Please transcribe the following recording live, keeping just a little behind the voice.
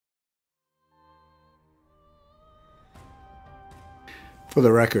For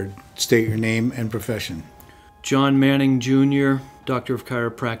the record, state your name and profession. John Manning, Jr., Doctor of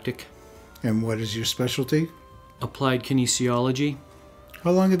Chiropractic. And what is your specialty? Applied Kinesiology.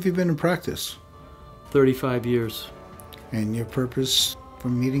 How long have you been in practice? 35 years. And your purpose for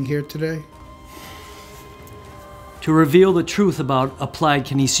meeting here today? To reveal the truth about applied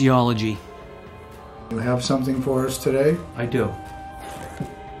kinesiology. You have something for us today? I do.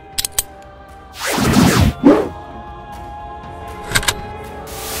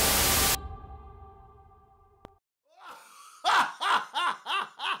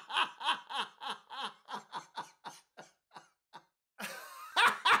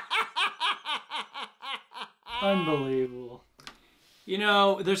 Unbelievable. You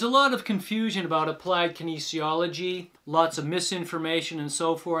know, there's a lot of confusion about applied kinesiology, lots of misinformation and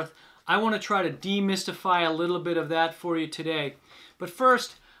so forth. I want to try to demystify a little bit of that for you today. But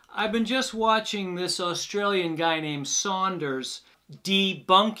first, I've been just watching this Australian guy named Saunders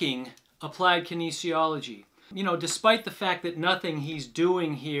debunking applied kinesiology. You know, despite the fact that nothing he's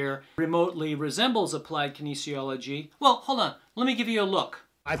doing here remotely resembles applied kinesiology. Well, hold on. Let me give you a look.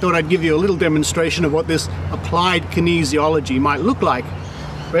 I thought I'd give you a little demonstration of what this applied kinesiology might look like.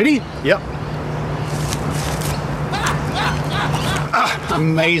 Ready? Yep.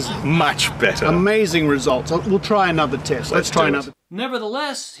 Amazing. Much better. Amazing results. We'll try another test. Let's try another.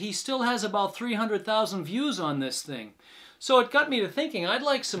 Nevertheless, he still has about 300,000 views on this thing. So it got me to thinking I'd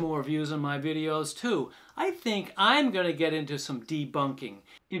like some more views on my videos too. I think I'm going to get into some debunking.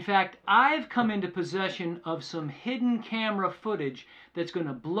 In fact, I've come into possession of some hidden camera footage that's going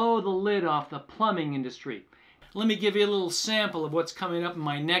to blow the lid off the plumbing industry. Let me give you a little sample of what's coming up in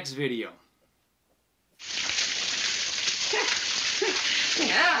my next video.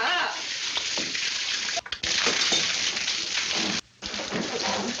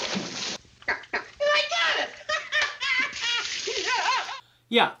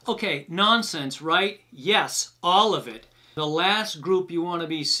 Yeah, okay, nonsense, right? Yes, all of it. The last group you want to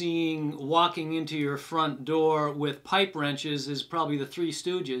be seeing walking into your front door with pipe wrenches is probably the Three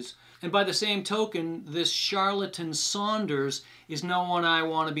Stooges. And by the same token, this charlatan Saunders is no one I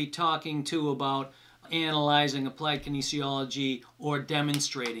want to be talking to about analyzing applied kinesiology or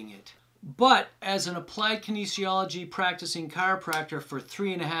demonstrating it. But as an applied kinesiology practicing chiropractor for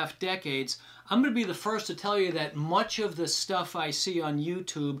 3.5 decades, I'm going to be the first to tell you that much of the stuff I see on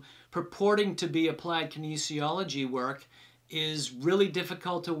YouTube purporting to be applied kinesiology work is really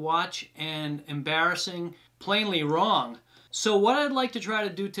difficult to watch and embarrassing, plainly wrong. So what I'd like to try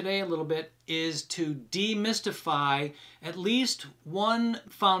to do today a little bit is to demystify at least one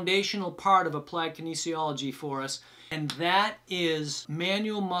foundational part of applied kinesiology for us, and that is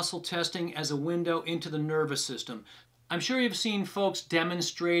manual muscle testing as a window into the nervous system. I'm sure you've seen folks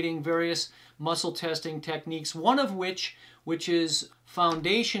demonstrating various muscle testing techniques, one of which is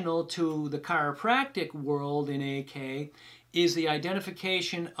foundational to the chiropractic world in AK, is the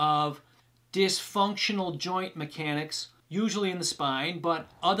identification of dysfunctional joint mechanics, usually in the spine, but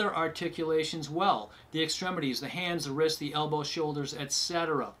other articulations well. The extremities, the hands, the wrists, the elbows, shoulders,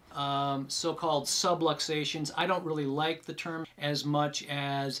 etc. So-called subluxations. I don't really like the term as much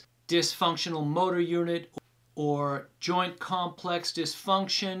as dysfunctional motor unit or joint complex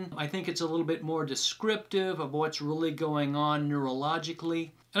dysfunction. I think it's a little bit more descriptive of what's really going on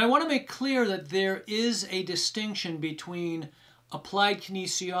neurologically. And I want to make clear that there is a distinction between applied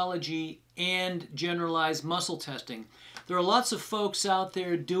kinesiology and generalized muscle testing. There are lots of folks out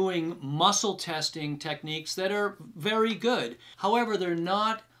there doing muscle testing techniques that are very good. However, they're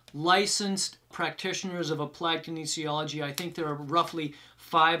not licensed practitioners of applied kinesiology. I think there are roughly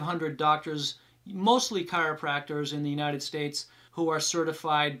 500 doctors, mostly chiropractors in the United States, who are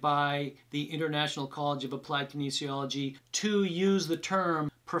certified by the International College of Applied Kinesiology to use the term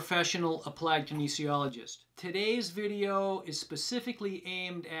professional applied kinesiologist. Today's video is specifically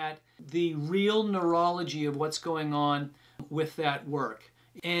aimed at the real neurology of what's going on with that work.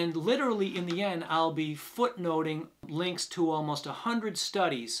 And literally in the end, I'll be footnoting links to almost 100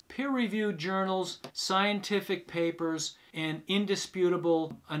 studies, peer-reviewed journals, scientific papers, and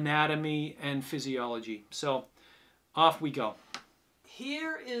indisputable anatomy and physiology. So off we go.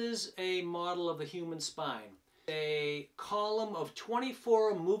 Here is a model of the human spine. A column of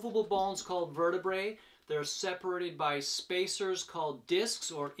 24 movable bones called vertebrae. They're separated by spacers called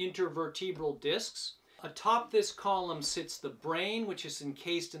discs or intervertebral discs. Atop this column sits the brain, which is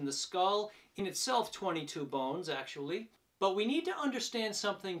encased in the skull, in itself 22 bones actually. But we need to understand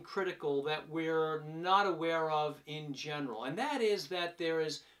something critical that we're not aware of in general, and that is that there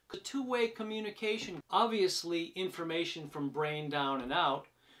is two-way communication. Obviously information from brain down and out,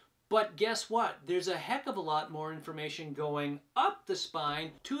 But guess what? There's a heck of a lot more information going up the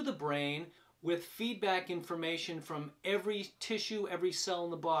spine to the brain with feedback information from every tissue, every cell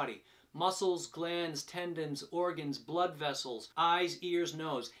in the body. Muscles, glands, tendons, organs, blood vessels, eyes, ears,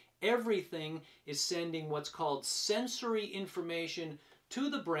 nose. Everything is sending what's called sensory information to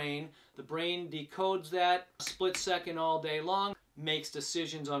the brain. The brain decodes that a split second all day long, makes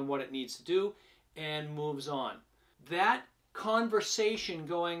decisions on what it needs to do, and moves on. That conversation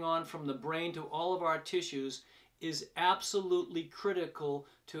going on from the brain to all of our tissues is absolutely critical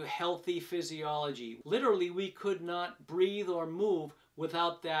to healthy physiology. Literally, we could not breathe or move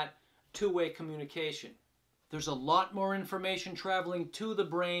without that two-way communication. There's a lot more information traveling to the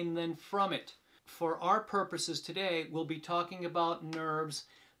brain than from it. For our purposes today, we'll be talking about nerves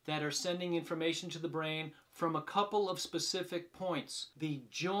that are sending information to the brain from a couple of specific points. The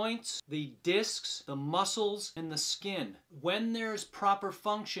joints, the discs, the muscles, and the skin. When there's proper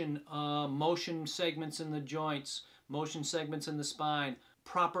function, motion segments in the joints, motion segments in the spine,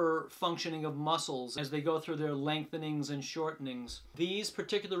 proper functioning of muscles as they go through their lengthenings and shortenings. These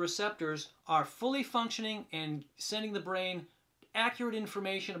particular receptors are fully functioning and sending the brain accurate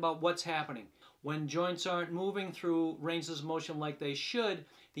information about what's happening. When joints aren't moving through ranges of motion like they should,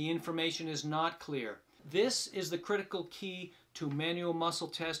 the information is not clear. This is the critical key to manual muscle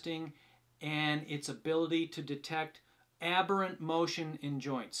testing and its ability to detect aberrant motion in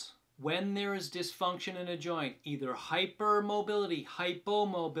joints. When there is dysfunction in a joint, either hypermobility,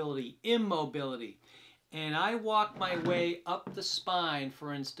 hypomobility, immobility, and I walk my way up the spine,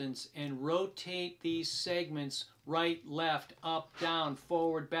 for instance, and rotate these segments right, left, up, down,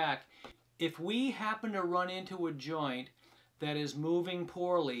 forward, back, if we happen to run into a joint that is moving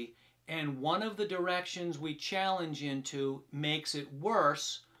poorly and one of the directions we challenge into makes it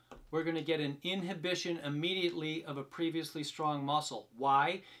worse, we're going to get an inhibition immediately of a previously strong muscle.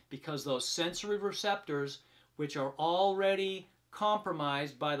 Why? Because those sensory receptors, which are already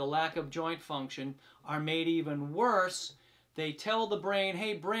compromised by the lack of joint function, are made even worse. They tell the brain,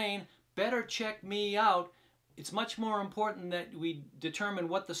 hey brain, better check me out. It's much more important that we determine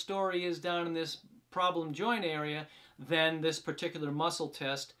what the story is down in this problem joint area than this particular muscle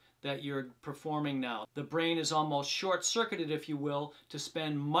test that you're performing now. The brain is almost short-circuited, if you will, to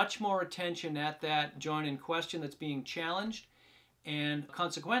spend much more attention at that joint in question that's being challenged, and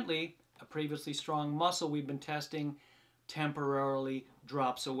consequently, a previously strong muscle we've been testing temporarily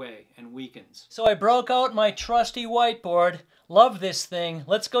drops away and weakens. So I broke out my trusty whiteboard. Love this thing.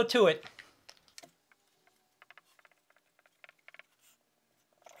 Let's go to it.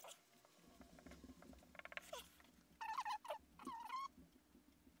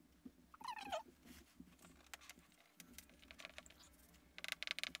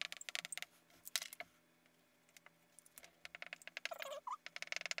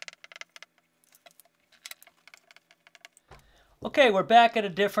 Okay, we're back at a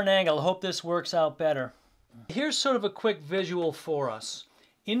different angle. I hope this works out better. Here's sort of a quick visual for us.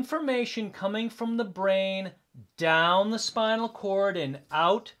 Information coming from the brain down the spinal cord and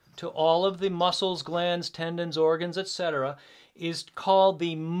out to all of the muscles, glands, tendons, organs, etc. is called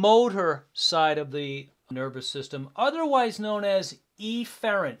the motor side of the nervous system, otherwise known as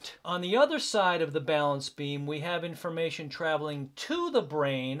efferent. On the other side of the balance beam, we have information traveling to the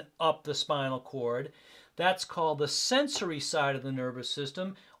brain up the spinal cord. That's called the sensory side of the nervous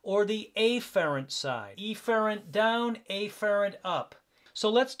system, or the afferent side. Efferent down, afferent up. So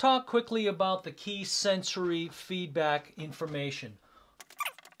let's talk quickly about the key sensory feedback information.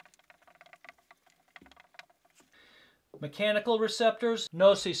 Mechanical receptors,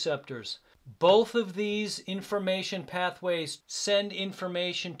 nociceptors. Both of these information pathways send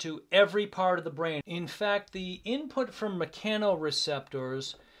information to every part of the brain. In fact, the input from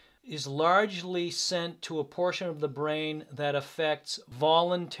mechanoreceptors is largely sent to a portion of the brain that affects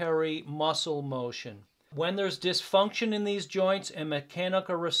voluntary muscle motion. When there's dysfunction in these joints and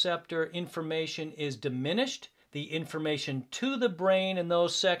mechanical receptor information is diminished, the information to the brain in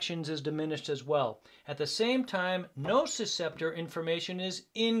those sections is diminished as well. At the same time, nociceptor information is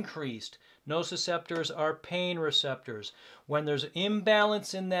increased. Nociceptors are pain receptors. When there's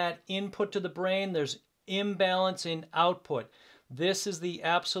imbalance in that input to the brain, there's imbalance in output. This is the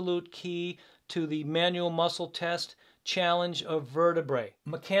absolute key to the manual muscle test challenge of vertebrae.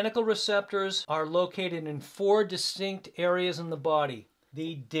 Mechanical receptors are located in 4 distinct areas in the body: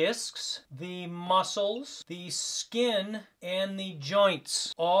 the discs, the muscles, the skin, and the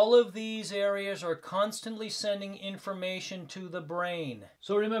joints. All of these areas are constantly sending information to the brain.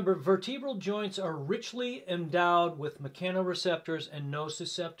 So remember, vertebral joints are richly endowed with mechanoreceptors and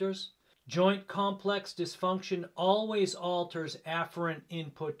nociceptors. Joint complex dysfunction always alters afferent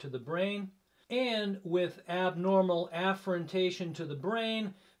input to the brain, and with abnormal afferentation to the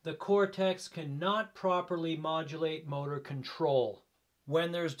brain, the cortex cannot properly modulate motor control.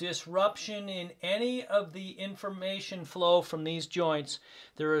 When there's disruption in any of the information flow from these joints,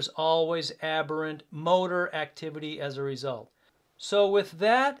 there is always aberrant motor activity as a result. So with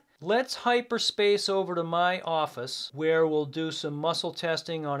that, let's hyperspace over to my office where we'll do some muscle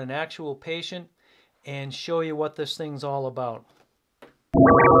testing on an actual patient and show you what this thing's all about.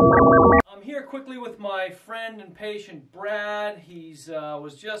 I'm here quickly with my friend and patient Brad. He's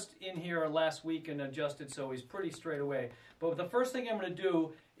was just in here last week and adjusted, so he's pretty straight away. But the first thing I'm going to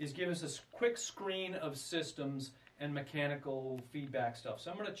do is give us a quick screen of systems and mechanical feedback stuff.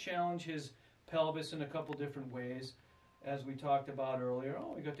 So I'm going to challenge his pelvis in a couple different ways, as we talked about earlier.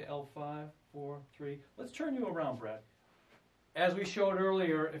 Oh, we got to L5, 4, 3. Let's turn you around, Brad. As we showed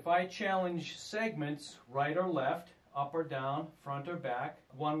earlier, if I challenge segments, right or left, up or down, front or back,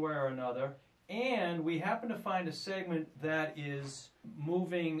 one way or another, and we happen to find a segment that is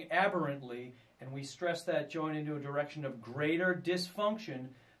moving aberrantly, and we stress that joint into a direction of greater dysfunction,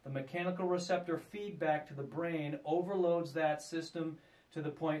 the mechanical receptor feedback to the brain overloads that system to the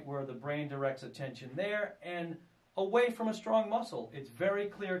point where the brain directs attention there and away from a strong muscle. It's very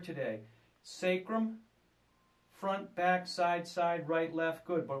clear today. Sacrum, front, back, side, side, right, left,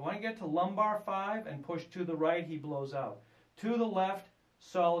 good. But when I get to lumbar 5 and push to the right, he blows out. To the left,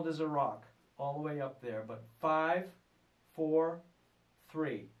 solid as a rock, all the way up there. But 5, 4,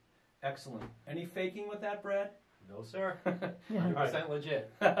 3. Excellent. Any faking with that, Brad? No, sir. 100%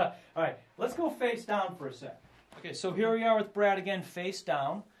 legit. All right, let's go face down for a sec. Okay, so here we are with Brad again, face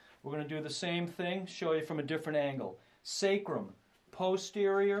down. We're going to do the same thing, show you from a different angle. Sacrum,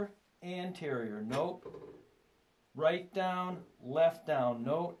 posterior, anterior. Note. Right down, left down.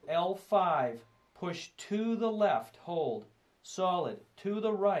 Note. L5, push to the left, hold. Solid. To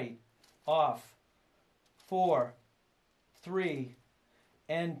the right, off. 4, 3,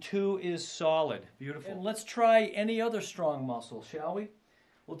 and 2 is solid. Beautiful. And let's try any other strong muscle, shall we?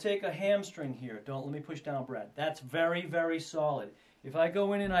 We'll take a hamstring here. Don't let me push down, Brad. That's very, very solid. If I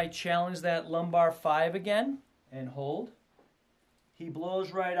go in and I challenge that lumbar 5 again and hold, he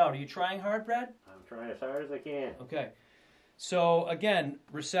blows right out. Are you trying hard, Brad? I'm trying as hard as I can. Okay. So again,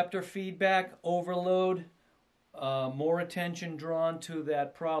 receptor feedback, overload, more attention drawn to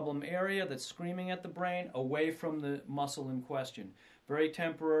that problem area that's screaming at the brain, away from the muscle in question. Very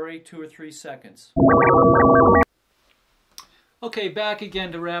temporary, 2 or 3 seconds. Okay, back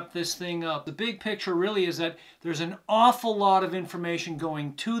again to wrap this thing up. The big picture really is that there's an awful lot of information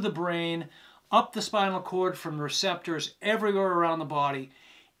going to the brain, up the spinal cord from receptors everywhere around the body.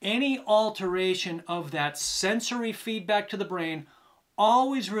 Any alteration of that sensory feedback to the brain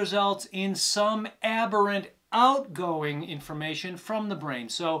always results in some aberrant outgoing information from the brain.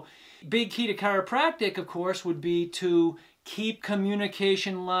 So, big key to chiropractic, of course, would be to keep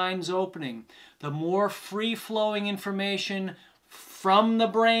communication lines opening. The more free-flowing information from the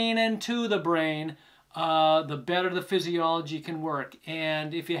brain and to the brain, the better the physiology can work.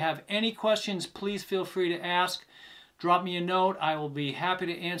 And if you have any questions, please feel free to ask. Drop me a note. I will be happy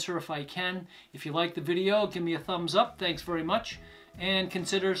to answer if I can. If you like the video, give me a thumbs up. Thanks very much. And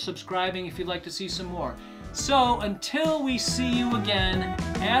consider subscribing if you'd like to see some more. So until we see you again,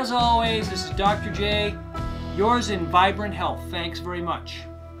 as always, this is Dr. J, yours in vibrant health. Thanks very much.